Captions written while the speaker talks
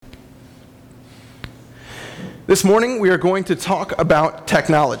This morning we are going to talk about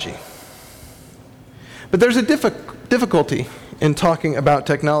technology. But there's a difficulty in talking about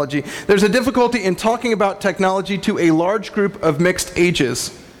technology. There's a difficulty in talking about technology to a large group of mixed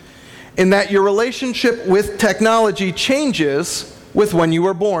ages, in that your relationship with technology changes with when you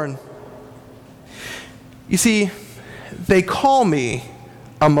were born. You see, they call me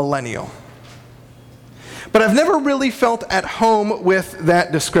a millennial, but I've never really felt at home with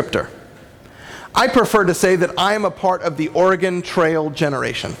that descriptor. I prefer to say that I am a part of the Oregon Trail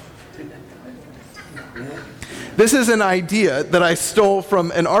generation. This is an idea that I stole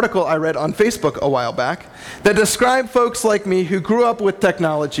from an article I read on Facebook a while back that described folks like me who grew up with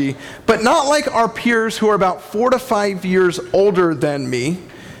technology, but not like our peers who are about 4 to 5 years older than me.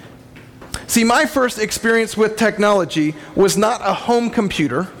 See, my first experience with technology was not a home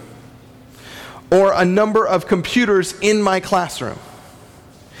computer or a number of computers in my classroom.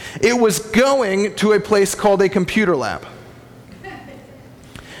 It was going to a place called a computer lab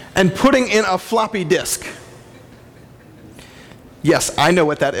and putting in a floppy disk. Yes, I know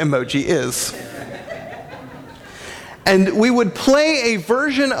what that emoji is. And we would play a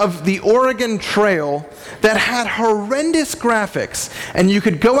version of the Oregon Trail that had horrendous graphics, and you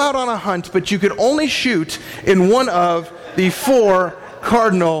could go out on a hunt, but you could only shoot in one of the 4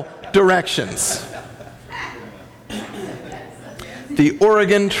 cardinal directions. The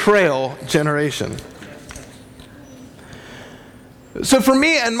Oregon Trail generation. So for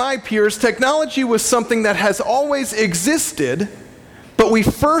me and my peers, technology was something that has always existed, but we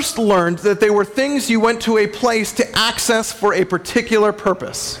first learned that they were things you went to a place to access for a particular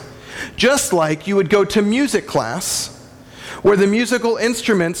purpose. Just like you would go to music class, where the musical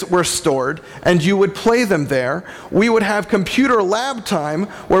instruments were stored and you would play them there, we would have computer lab time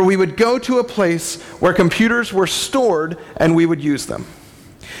where we would go to a place where computers were stored and we would use them.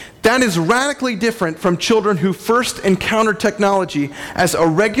 That is radically different from children who first encountered technology as a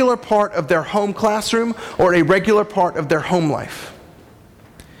regular part of their home classroom or a regular part of their home life.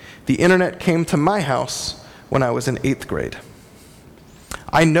 The internet came to my house when I was in 8th grade.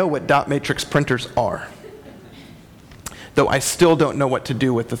 I know what dot matrix printers are, though I still don't know what to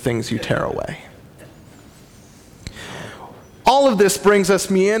do with the things you tear away. All of this brings us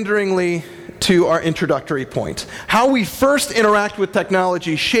meanderingly to our introductory point. How we first interact with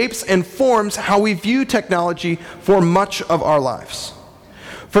technology shapes and forms how we view technology for much of our lives.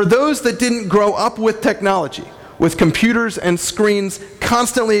 For those that didn't grow up with technology, with computers and screens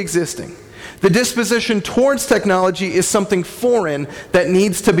constantly existing, the disposition towards technology is something foreign that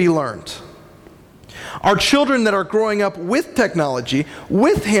needs to be learned. Our children that are growing up with technology,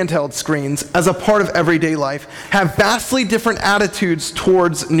 with handheld screens as a part of everyday life, have vastly different attitudes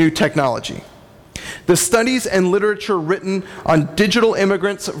towards new technology. The studies and literature written on digital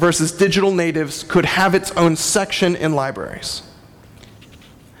immigrants versus digital natives could have its own section in libraries.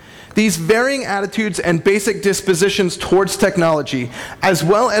 These varying attitudes and basic dispositions towards technology, as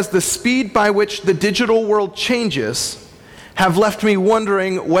well as the speed by which the digital world changes, have left me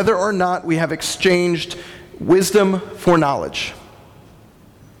wondering whether or not we have exchanged wisdom for knowledge.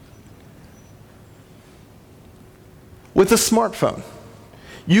 With a smartphone,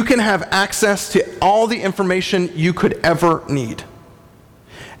 you can have access to all the information you could ever need.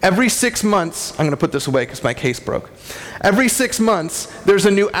 Every 6 months, I'm going to put this away because my case broke. Every 6 months, there's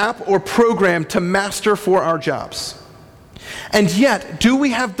a new app or program to master for our jobs. And yet, do we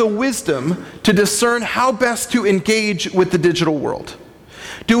have the wisdom to discern how best to engage with the digital world?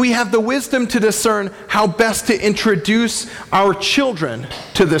 Do we have the wisdom to discern how best to introduce our children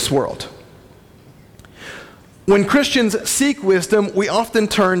to this world? When Christians seek wisdom, we often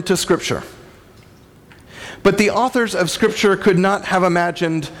turn to Scripture. But the authors of Scripture could not have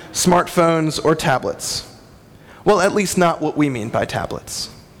imagined smartphones or tablets. Well, at least not what we mean by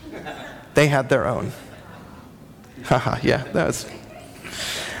tablets. They had their own. Haha, yeah, that was.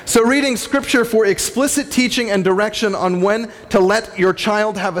 So reading Scripture for explicit teaching and direction on when to let your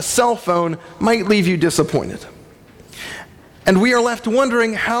child have a cell phone might leave you disappointed. And we are left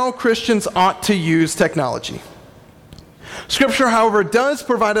wondering how Christians ought to use technology. Scripture, however, does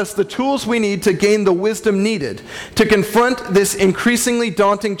provide us the tools we need to gain the wisdom needed to confront this increasingly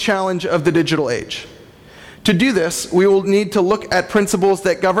daunting challenge of the digital age. To do this, we will need to look at principles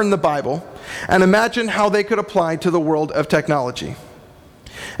that govern the Bible and imagine how they could apply to the world of technology.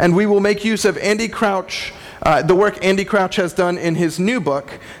 And we will make use of Andy Crouch, the work Andy Crouch has done in his new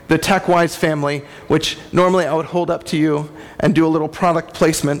book, The TechWise Family, which normally I would hold up to you and do a little product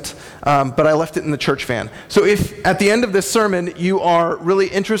placement, but I left it in the church van. So if at the end of this sermon you are really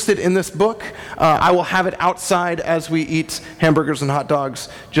interested in this book, I will have it outside as we eat hamburgers and hot dogs.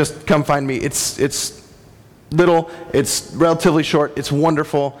 Just come find me. It's little, it's relatively short, it's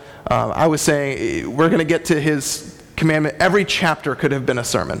wonderful. I was saying, we're going to get to his commandment. Every chapter could have been a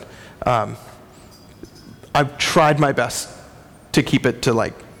sermon. I've tried my best to keep it to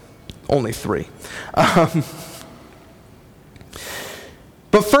like only 3.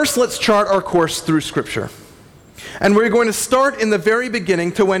 But first, let's chart our course through Scripture. And we're going to start in the very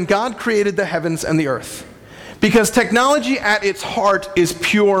beginning to when God created the heavens and the earth. Because technology at its heart is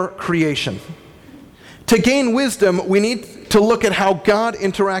pure creation. To gain wisdom, we need to look at how God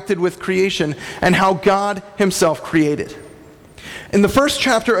interacted with creation and how God himself created. In the first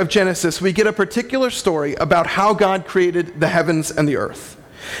chapter of Genesis, we get a particular story about how God created the heavens and the earth.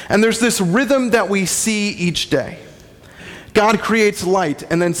 And there's this rhythm that we see each day. God creates light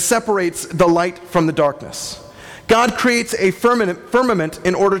and then separates the light from the darkness. God creates a firmament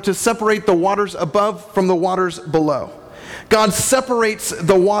in order to separate the waters above from the waters below. God separates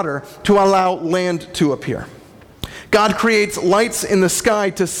the water to allow land to appear. God creates lights in the sky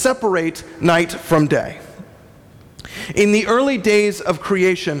to separate night from day. In the early days of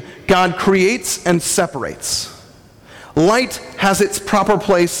creation, God creates and separates. Light has its proper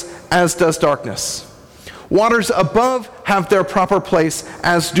place, as does darkness. Waters above have their proper place,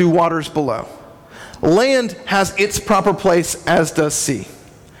 as do waters below. Land has its proper place, as does sea.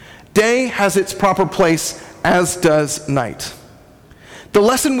 Day has its proper place, as does night. The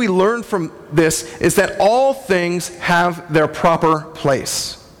lesson we learn from this is that all things have their proper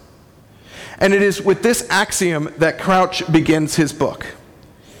place. And it is with this axiom that Crouch begins his book.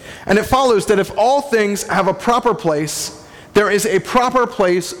 And it follows that if all things have a proper place, there is a proper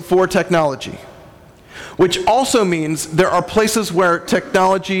place for technology. Which also means there are places where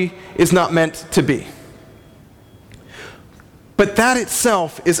technology is not meant to be. But that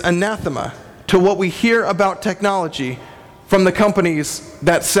itself is anathema to what we hear about technology from the companies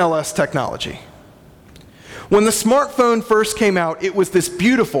that sell us technology. When the smartphone first came out, it was this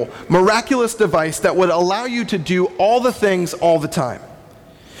beautiful, miraculous device that would allow you to do all the things all the time.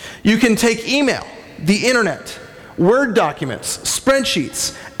 You can take email, the internet, Word documents,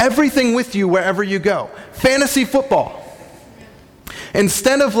 spreadsheets, everything with you wherever you go. Fantasy football.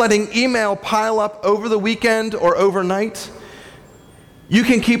 Instead of letting email pile up over the weekend or overnight, you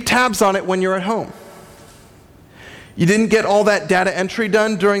can keep tabs on it when you're at home. You didn't get all that data entry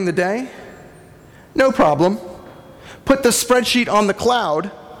done during the day? No problem. Put the spreadsheet on the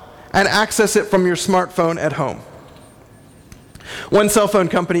cloud and access it from your smartphone at home. One cell phone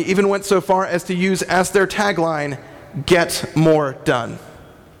company even went so far as to use as their tagline, "Get more done."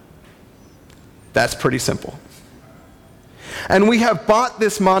 That's pretty simple. And we have bought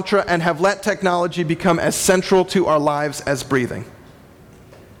this mantra and have let technology become as central to our lives as breathing.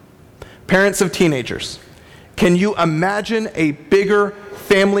 Parents of teenagers, can you imagine a bigger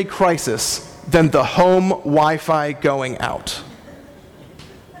family crisis than the home Wi-Fi going out?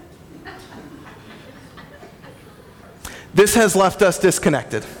 This has left us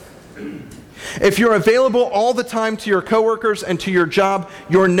disconnected. If you're available all the time to your coworkers and to your job,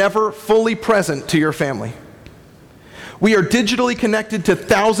 you're never fully present to your family. We are digitally connected to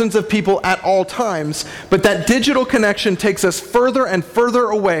thousands of people at all times, but that digital connection takes us further and further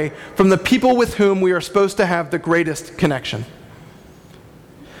away from the people with whom we are supposed to have the greatest connection.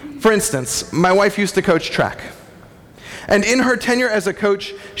 For instance, my wife used to coach track. And in her tenure as a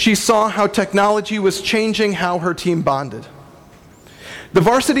coach, she saw how technology was changing how her team bonded. The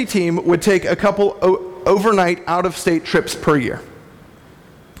varsity team would take a couple overnight out-of-state trips per year.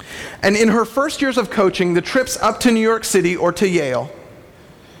 And in her first years of coaching, the trips up to New York City or to Yale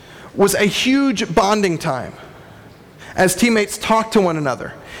was a huge bonding time as teammates talked to one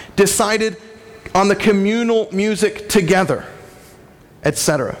another, decided on the communal music together,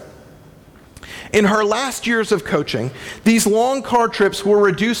 etc. In her last years of coaching, these long car trips were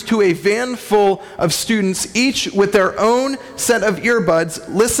reduced to a van full of students, each with their own set of earbuds,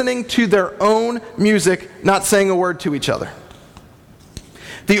 listening to their own music, not saying a word to each other.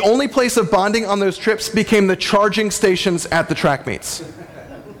 The only place of bonding on those trips became the charging stations at the track meets.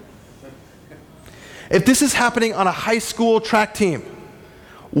 If this is happening on a high school track team,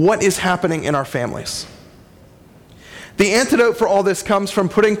 what is happening in our families? The antidote for all this comes from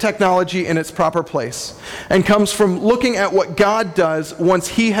putting technology in its proper place and comes from looking at what God does once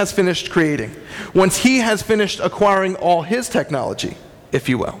He has finished creating, once He has finished acquiring all His technology, if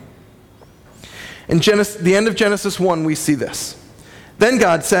you will. In the end of Genesis 1, we see this. Then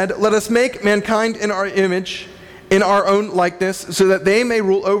God said, "Let us make mankind in our image, in our own likeness, so that they may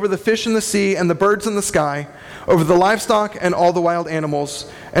rule over the fish in the sea and the birds in the sky, over the livestock and all the wild animals,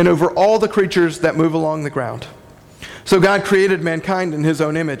 and over all the creatures that move along the ground." So God created mankind in his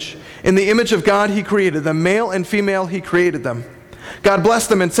own image. In the image of God he created them, male and female he created them. God blessed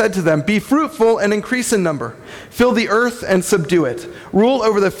them and said to them, "Be fruitful and increase in number. Fill the earth and subdue it. Rule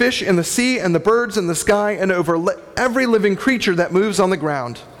over the fish in the sea and the birds in the sky and over every living creature that moves on the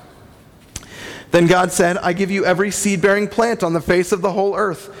ground." Then God said, "I give you every seed-bearing plant on the face of the whole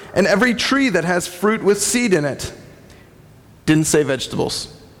earth, and every tree that has fruit with seed in it." Didn't say vegetables.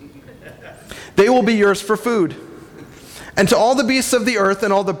 "They will be yours for food. And to all the beasts of the earth,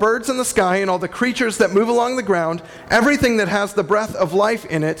 and all the birds in the sky, and all the creatures that move along the ground, everything that has the breath of life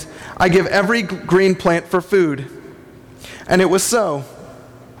in it, I give every green plant for food." And it was so.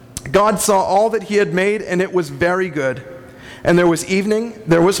 God saw all that he had made, and it was very good. And there was evening,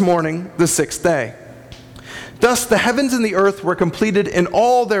 there was morning, the sixth day. Thus the heavens and the earth were completed in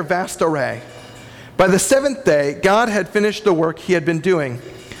all their vast array. By the seventh day, God had finished the work he had been doing.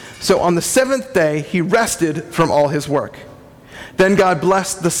 So on the seventh day, he rested from all his work. Then God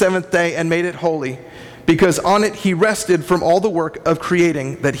blessed the seventh day and made it holy, because on it he rested from all the work of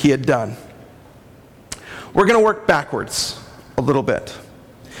creating that he had done. We're going to work backwards a little bit,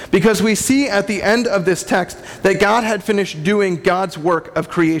 because we see at the end of this text that God had finished doing God's work of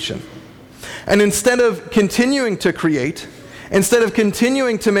creation. And instead of continuing to create, instead of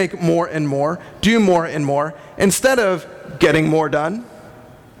continuing to make more and more, do more and more, instead of getting more done,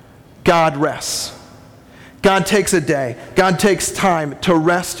 God rests. God takes a day. God takes time to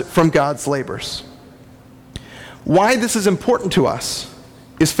rest from God's labors. Why this is important to us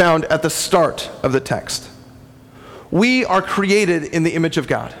is found at the start of the text. We are created in the image of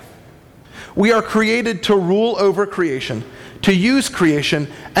God. We are created to rule over creation, to use creation,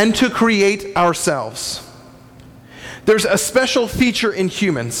 and to create ourselves. There's a special feature in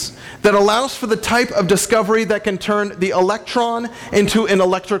humans that allows for the type of discovery that can turn the electron into an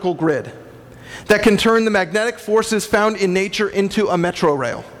electrical grid, that can turn the magnetic forces found in nature into a metro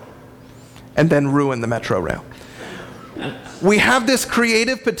rail, and then ruin the metro rail. We have this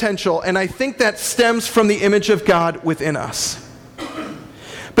creative potential, and I think that stems from the image of God within us.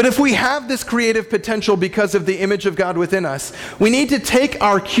 But if we have this creative potential because of the image of God within us, we need to take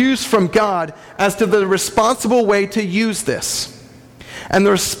our cues from God as to the responsible way to use this. And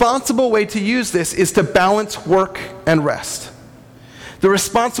the responsible way to use this is to balance work and rest. The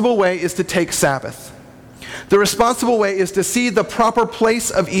responsible way is to take Sabbath. The responsible way is to see the proper place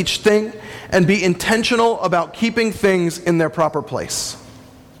of each thing and be intentional about keeping things in their proper place.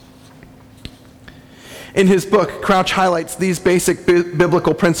 In his book, Crouch highlights these basic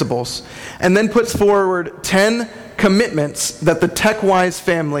biblical principles and then puts forward 10 commitments that the tech-wise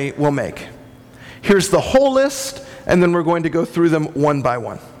family will make. Here's the whole list, and then we're going to go through them one by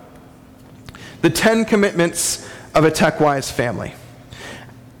one. The 10 commitments of a tech-wise family.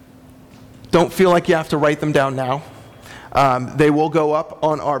 Don't feel like you have to write them down now. They will go up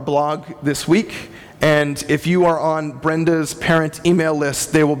on our blog this week. And if you are on Brenda's parent email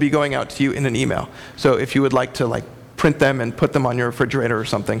list, they will be going out to you in an email. So if you would like to print them and put them on your refrigerator or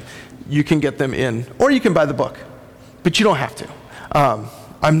something, you can get them in. Or you can buy the book. But you don't have to.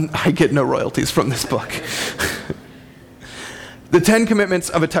 I get no royalties from this book. The 10 commitments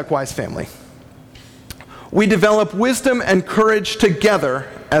of a tech-wise family. We develop wisdom and courage together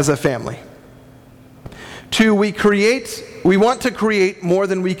as a family. 2, we want to create more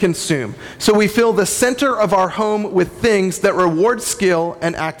than we consume. So we fill the center of our home with things that reward skill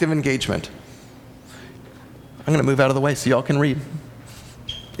and active engagement. I'm going to move out of the way so y'all can read,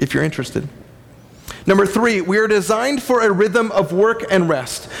 if you're interested. Number 3, we are designed for a rhythm of work and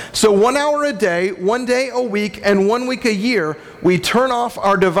rest. So 1 hour a day, 1 day a week, and 1 week a year, we turn off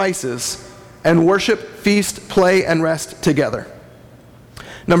our devices and worship, feast, play, and rest together.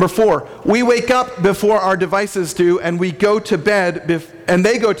 Number 4, we wake up before our devices do, and we go to bed, and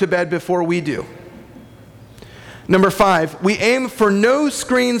they go to bed before we do. Number 5, we aim for no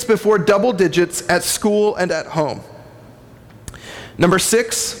screens before double digits at school and at home. Number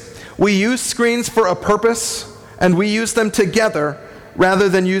 6, we use screens for a purpose, and we use them together rather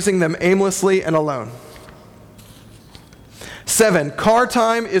than using them aimlessly and alone. 7, car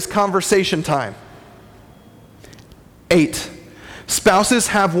time is conversation time. 8, spouses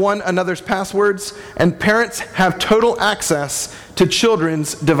have one another's passwords, and parents have total access to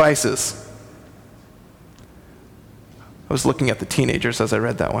children's devices. I was looking at the teenagers as I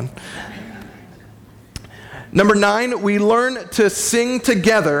read that one. Number 9, we learn to sing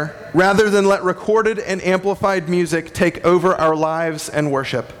together rather than let recorded and amplified music take over our lives and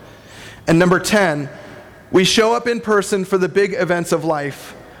worship. And number 10, we show up in person for the big events of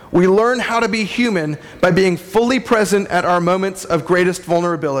life. We learn how to be human by being fully present at our moments of greatest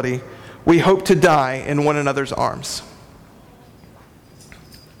vulnerability. We hope to die in one another's arms.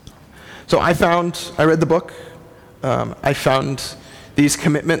 So I read the book, I found these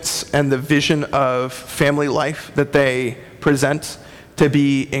commitments and the vision of family life that they present to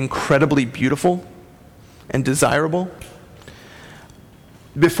be incredibly beautiful and desirable.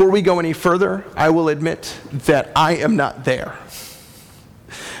 Before we go any further, I will admit that I am not there.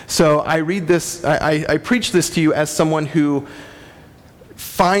 So I preach this to you as someone who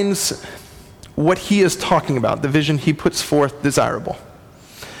finds what he is talking about, the vision he puts forth, desirable.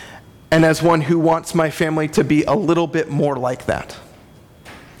 And as one who wants my family to be a little bit more like that.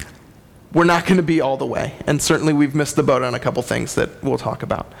 We're not going to be all the way, and certainly we've missed the boat on a couple things that we'll talk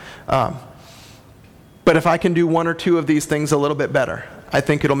about. But if I can do one or two of these things a little bit better, I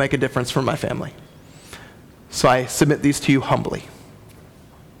think it'll make a difference for my family. So I submit these to you humbly.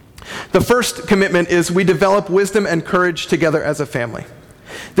 The first commitment is we develop wisdom and courage together as a family.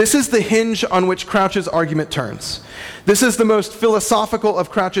 This is the hinge on which Crouch's argument turns. This is the most philosophical of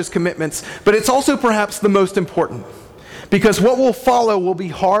Crouch's commitments, but it's also perhaps the most important. Because what will follow will be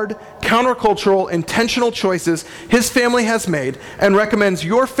hard, countercultural, intentional choices his family has made and recommends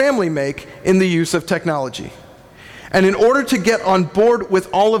your family make in the use of technology. And in order to get on board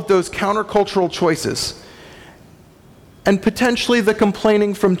with all of those countercultural choices, and potentially the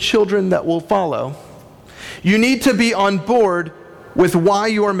complaining from children that will follow, you need to be on board with why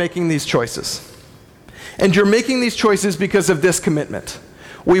you are making these choices. And you're making these choices because of this commitment.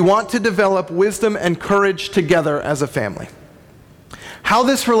 We want to develop wisdom and courage together as a family. How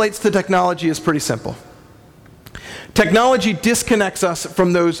this relates to technology is pretty simple. Technology disconnects us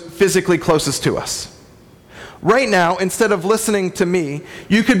from those physically closest to us. Right now, instead of listening to me,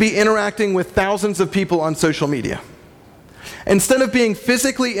 you could be interacting with thousands of people on social media. Instead of being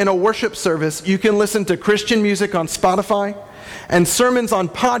physically in a worship service, you can listen to Christian music on Spotify and sermons on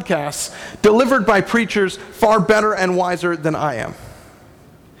podcasts delivered by preachers far better and wiser than I am.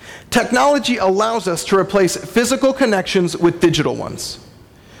 Technology allows us to replace physical connections with digital ones.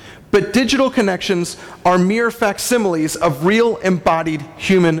 But digital connections are mere facsimiles of real embodied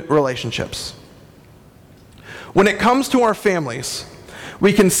human relationships. When it comes to our families,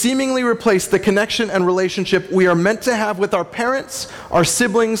 we can seemingly replace the connection and relationship we are meant to have with our parents, our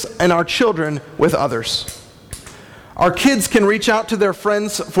siblings, and our children with others. Our kids can reach out to their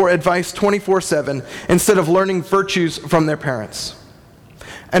friends for advice 24/7 instead of learning virtues from their parents.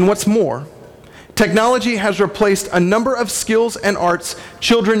 And what's more, technology has replaced a number of skills and arts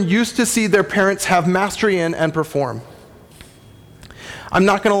children used to see their parents have mastery in and perform. I'm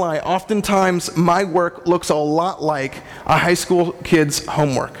not going to lie, oftentimes my work looks a lot like a high school kid's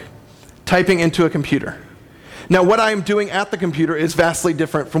homework, typing into a computer. Now, what I am doing at the computer is vastly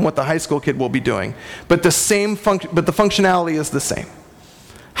different from what the high school kid will be doing, but the functionality is the same.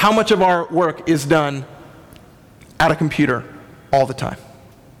 How much of our work is done at a computer all the time?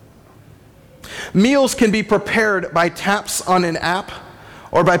 Meals can be prepared by taps on an app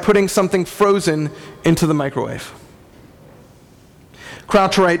or by putting something frozen into the microwave.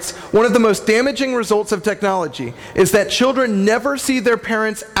 Crouch writes, one of the most damaging results of technology is that children never see their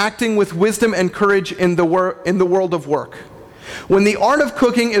parents acting with wisdom and courage in the world of work. When the art of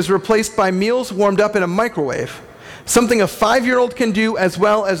cooking is replaced by meals warmed up in a microwave, something a 5-year-old can do as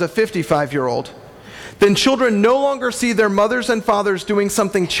well as a 55-year-old, then children no longer see their mothers and fathers doing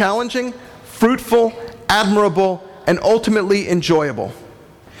something challenging, fruitful, admirable, and ultimately enjoyable.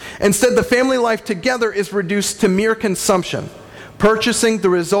 Instead, the family life together is reduced to mere consumption, purchasing the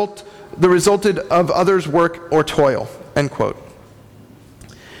resulted of others' work or toil, end quote.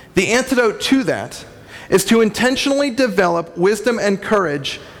 The antidote to that is to intentionally develop wisdom and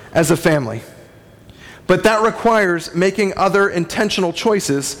courage as a family. But that requires making other intentional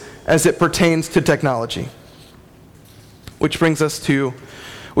choices as it pertains to technology. Which brings us to,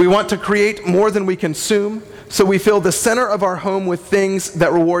 we want to create more than we consume, so we fill the center of our home with things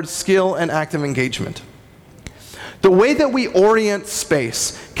that reward skill and active engagement. The way that we orient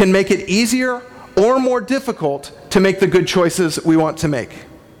space can make it easier or more difficult to make the good choices we want to make.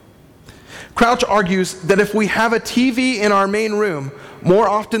 Crouch argues that if we have a TV in our main room, more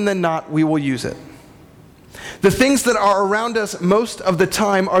often than not, we will use it. The things that are around us most of the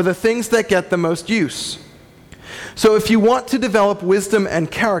time are the things that get the most use. So if you want to develop wisdom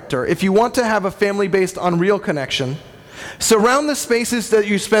and character, if you want to have a family based on real connection, surround the spaces that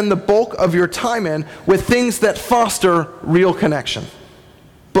you spend the bulk of your time in with things that foster real connection.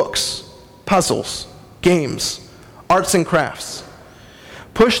 Books, puzzles, games, arts and crafts.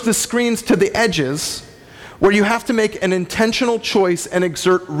 Push the screens to the edges where you have to make an intentional choice and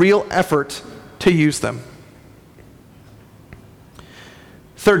exert real effort to use them.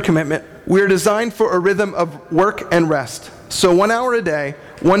 Third commitment, we are designed for a rhythm of work and rest. So 1 hour a day,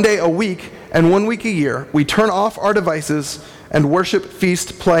 one day a week, and 1 week a year, we turn off our devices and worship,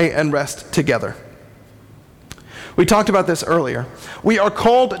 feast, play, and rest together. We talked about this earlier. We are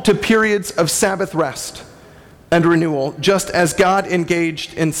called to periods of Sabbath rest and renewal, just as God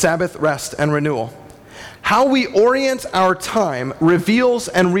engaged in Sabbath rest and renewal. How we orient our time reveals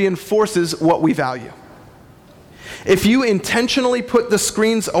and reinforces what we value. If you intentionally put the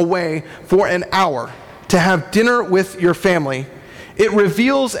screens away for an hour to have dinner with your family, it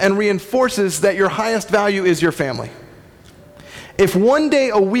reveals and reinforces that your highest value is your family. If one day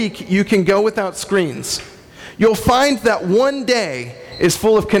a week you can go without screens, you'll find that one day is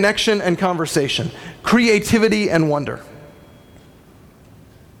full of connection and conversation, creativity and wonder.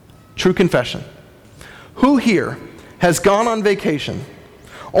 True confession. Who here has gone on vacation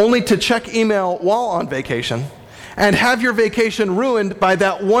only to check email while on vacation and have your vacation ruined by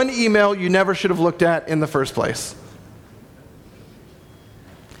that one email you never should have looked at in the first place?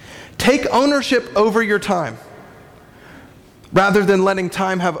 Take ownership over your time rather than letting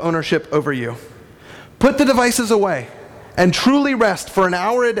time have ownership over you. Put the devices away and truly rest for an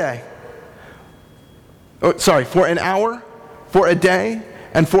hour a day. For an hour, for a day,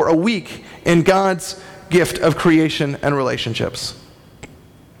 and for a week in God's gift of creation and relationships.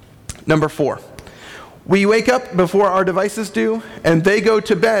 Number 4, we wake up before our devices do, and they go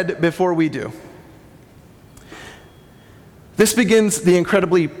to bed before we do. This begins the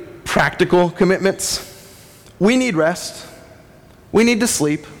incredibly practical commitments. We need rest. We need to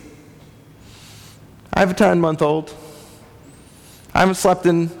sleep. I have a 10-month-old. I haven't slept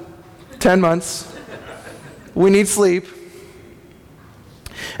in 10 months. We need sleep.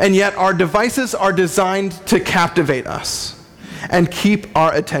 And yet our devices are designed to captivate us and keep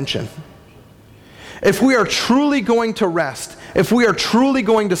our attention. If we are truly going to rest, if we are truly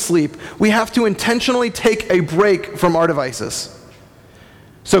going to sleep, we have to intentionally take a break from our devices.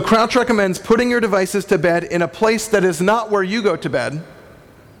 So Crouch recommends putting your devices to bed in a place that is not where you go to bed,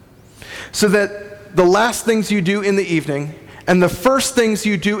 so that the last things you do in the evening and the first things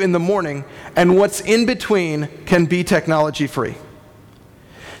you do in the morning and what's in between can be technology-free.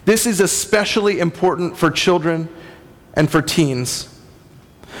 This is especially important for children and for teens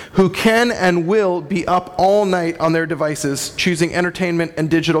who can and will be up all night on their devices, choosing entertainment and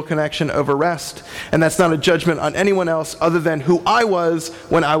digital connection over rest. And that's not a judgment on anyone else other than who I was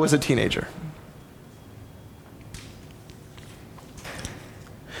when I was a teenager.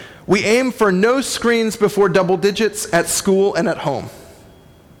 We aim for no screens before double digits at school and at home.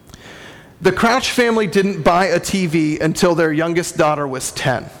 The Crouch family didn't buy a TV until their youngest daughter was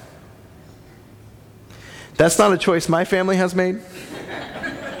 10. That's not a choice my family has made.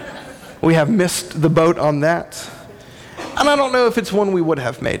 We have missed the boat on that. And I don't know if it's one we would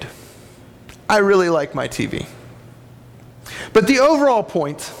have made. I really like my TV. But the overall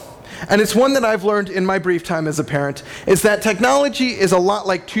point, and it's one that I've learned in my brief time as a parent, is that technology is a lot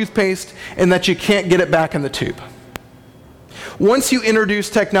like toothpaste in that you can't get it back in the tube. Once you introduce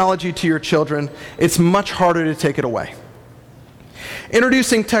technology to your children, it's much harder to take it away.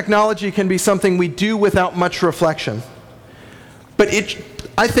 Introducing technology can be something we do without much reflection. But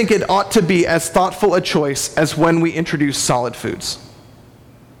I think it ought to be as thoughtful a choice as when we introduce solid foods.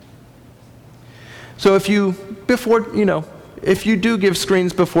 So if you do give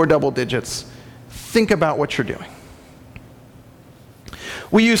screens before double digits, think about what you're doing.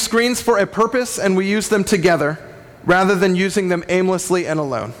 We use screens for a purpose, and we use them together rather than using them aimlessly and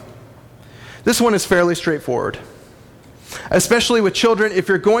alone. This one is fairly straightforward. Especially with children, if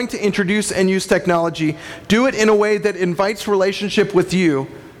you're going to introduce and use technology, do it in a way that invites relationship with you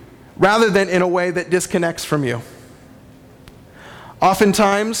rather than in a way that disconnects from you.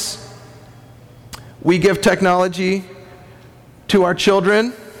 Oftentimes, we give technology to our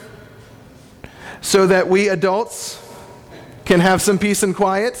children so that we adults can have some peace and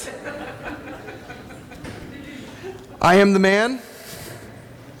quiet. I am the man.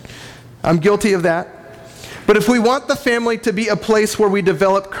 I'm guilty of that. But if we want the family to be a place where we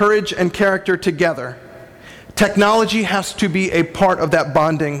develop courage and character together, technology has to be a part of that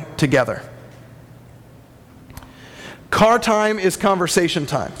bonding together. Car time is conversation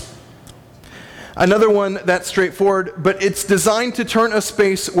time. Another one that's straightforward, but it's designed to turn a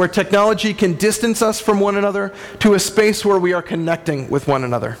space where technology can distance us from one another to a space where we are connecting with one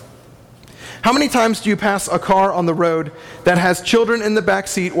another. How many times do you pass a car on the road that has children in the back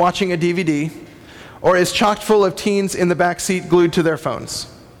seat watching a DVD, or is chock full of teens in the back seat glued to their phones?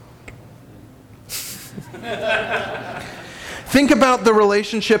 Think about the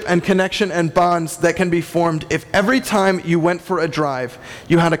relationship and connection and bonds that can be formed if every time you went for a drive,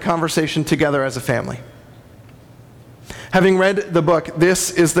 you had a conversation together as a family. Having read the book,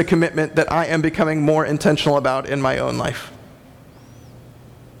 this is the commitment that I am becoming more intentional about in my own life.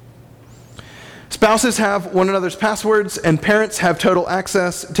 Spouses have one another's passwords, and parents have total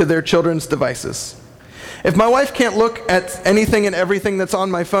access to their children's devices. If my wife can't look at anything and everything that's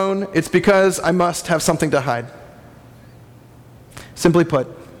on my phone, it's because I must have something to hide. Simply put,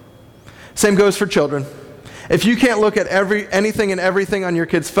 same goes for children. If you can't look at anything and everything on your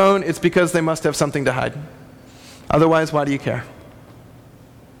kid's phone, it's because they must have something to hide. Otherwise, why do you care?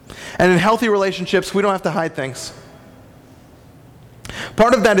 And in healthy relationships, we don't have to hide things.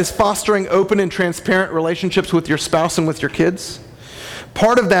 Part of that is fostering open and transparent relationships with your spouse and with your kids.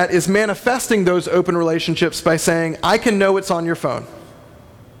 Part of that is manifesting those open relationships by saying, I can know what's on your phone.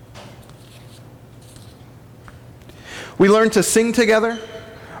 We learn to sing together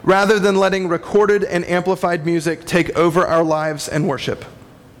rather than letting recorded and amplified music take over our lives and worship.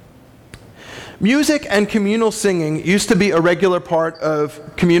 Music and communal singing used to be a regular part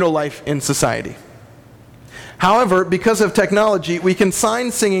of communal life in society. However, because of technology, we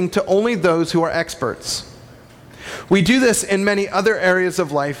consign singing to only those who are experts. We do this in many other areas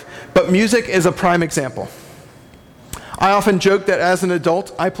of life, but music is a prime example. I often joke that as an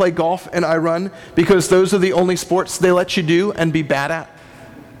adult, I play golf and I run because those are the only sports they let you do and be bad at.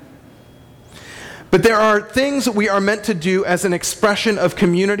 But there are things we are meant to do as an expression of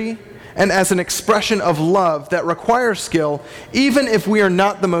community and as an expression of love that require skill, even if we are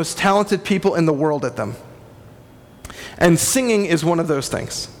not the most talented people in the world at them. And singing is one of those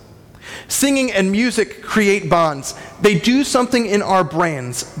things. Singing and music create bonds. They do something in our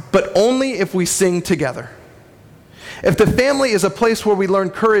brains, but only if we sing together. If the family is a place where we learn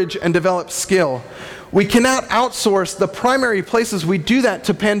courage and develop skill, we cannot outsource the primary places we do that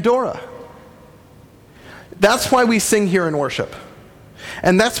to Pandora. That's why we sing here in worship.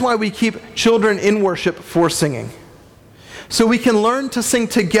 And that's why we keep children in worship for singing. So we can learn to sing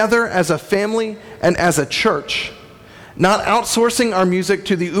together as a family and as a church, not outsourcing our music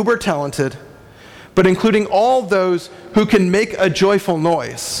to the uber talented, but including all those who can make a joyful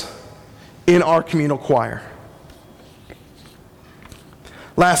noise in our communal choir.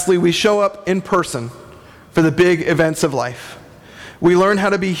 Lastly, we show up in person for the big events of life. We learn how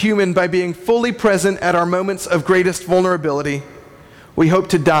to be human by being fully present at our moments of greatest vulnerability. We hope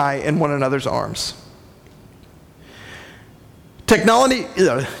to die in one another's arms. Technology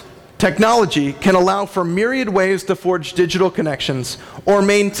can allow for myriad ways to forge digital connections or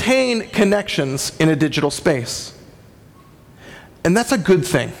maintain connections in a digital space. And that's a good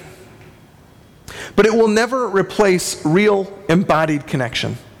thing. But it will never replace real embodied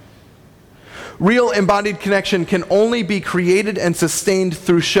connection. Real embodied connection can only be created and sustained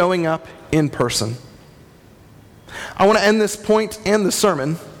through showing up in person. I want to end this point and the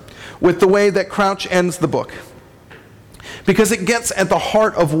sermon with the way that Crouch ends the book, because it gets at the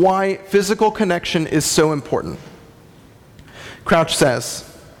heart of why physical connection is so important. Crouch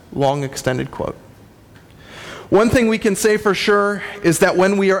says, long extended quote, "One thing we can say for sure is that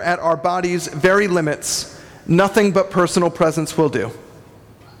when we are at our body's very limits, nothing but personal presence will do.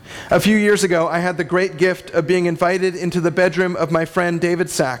 A few years ago, I had the great gift of being invited into the bedroom of my friend David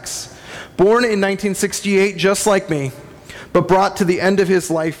Sachs, born in 1968 just like me, but brought to the end of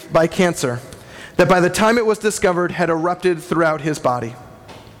his life by cancer that by the time it was discovered had erupted throughout his body.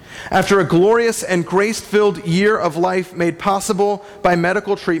 After a glorious and grace-filled year of life made possible by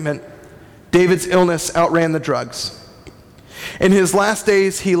medical treatment, David's illness outran the drugs. In his last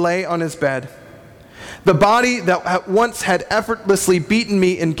days, he lay on his bed. The body that once had effortlessly beaten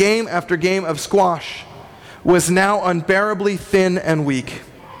me in game after game of squash was now unbearably thin and weak.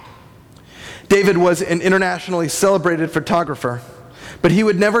 David was an internationally celebrated photographer, but he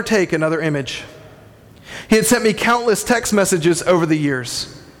would never take another image. He had sent me countless text messages over the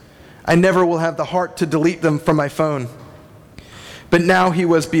years. I never will have the heart to delete them from my phone. But now he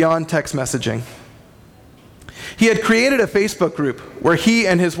was beyond text messaging. He had created a Facebook group where he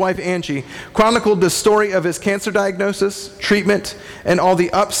and his wife Angie chronicled the story of his cancer diagnosis, treatment, and all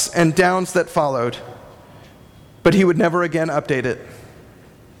the ups and downs that followed. But he would never again update it.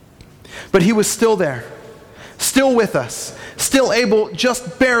 But he was still there, still with us, still able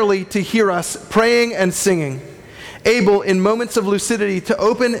just barely to hear us praying and singing, able in moments of lucidity to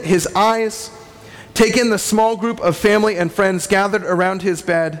open his eyes, take in the small group of family and friends gathered around his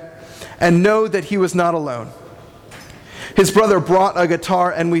bed, and know that he was not alone. His brother brought a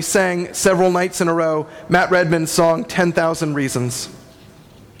guitar, and we sang several nights in a row Matt Redman's song, 10,000 Reasons.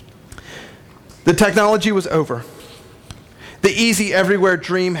 The technology was over. The easy everywhere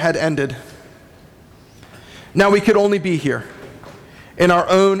dream had ended. Now we could only be here, in our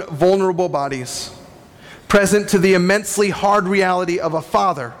own vulnerable bodies, present to the immensely hard reality of a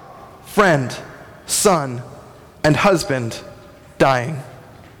father, friend, son, and husband dying.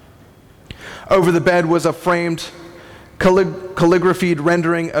 Over the bed was a framed, calligraphied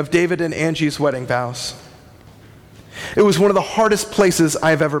rendering of David and Angie's wedding vows. It was one of the hardest places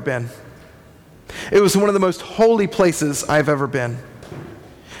I've ever been. It was one of the most holy places I've ever been.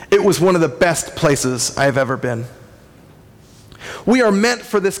 It was one of the best places I've ever been. We are meant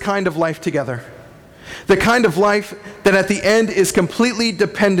for this kind of life together. The kind of life that at the end is completely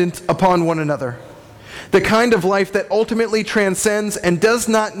dependent upon one another. The kind of life that ultimately transcends and does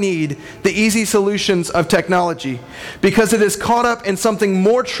not need the easy solutions of technology, because it is caught up in something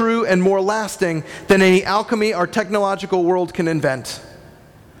more true and more lasting than any alchemy our technological world can invent.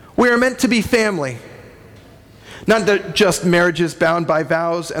 We are meant to be family. Not just marriages bound by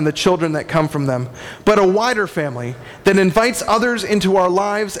vows and the children that come from them, but a wider family that invites others into our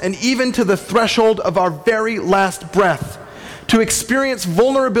lives and even to the threshold of our very last breath, to experience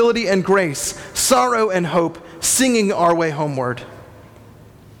vulnerability and grace, sorrow and hope, singing our way homeward.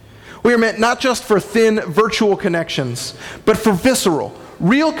 We are meant not just for thin virtual connections, but for visceral,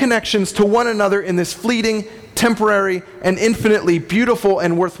 real connections to one another in this fleeting, temporary, and infinitely beautiful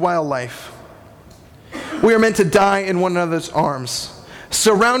and worthwhile life. We are meant to die in one another's arms,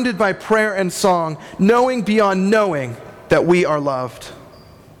 surrounded by prayer and song, knowing beyond knowing that we are loved.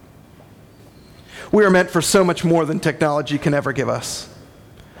 We are meant for so much more than technology can ever give us.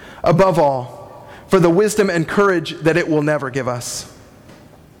 Above all, for the wisdom and courage that it will never give us.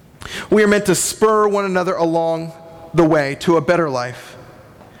 We are meant to spur one another along the way to a better life,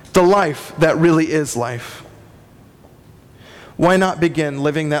 the life that really is life. Why not begin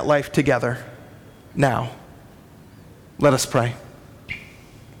living that life together now? Let us pray.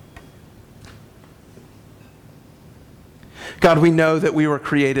 God, we know that we were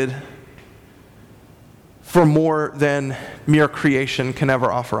created for more than mere creation can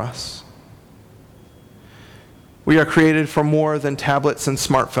ever offer us. We are created for more than tablets and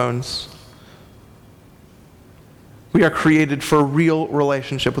smartphones. We are created for real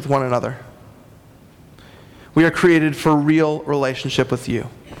relationship with one another. We are created for real relationship with you.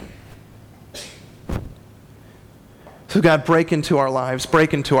 So God, break into our lives,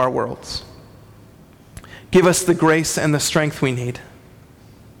 break into our worlds. Give us the grace and the strength we need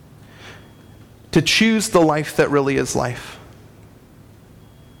to choose the life that really is life.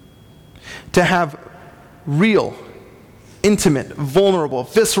 To have real, intimate, vulnerable,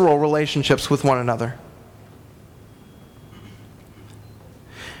 visceral relationships with one another.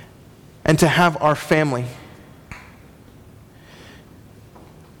 And to have our family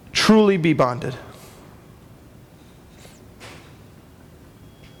truly be bonded.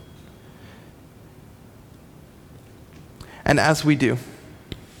 And as we do,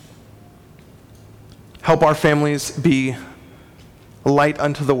 help our families be a light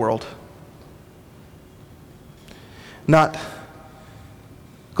unto the world. Not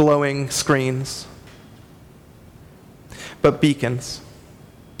glowing screens, but beacons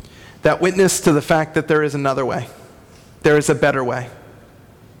that witness to the fact that there is another way. There is a better way.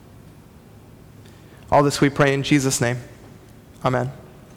 All this we pray in Jesus' name. Amen.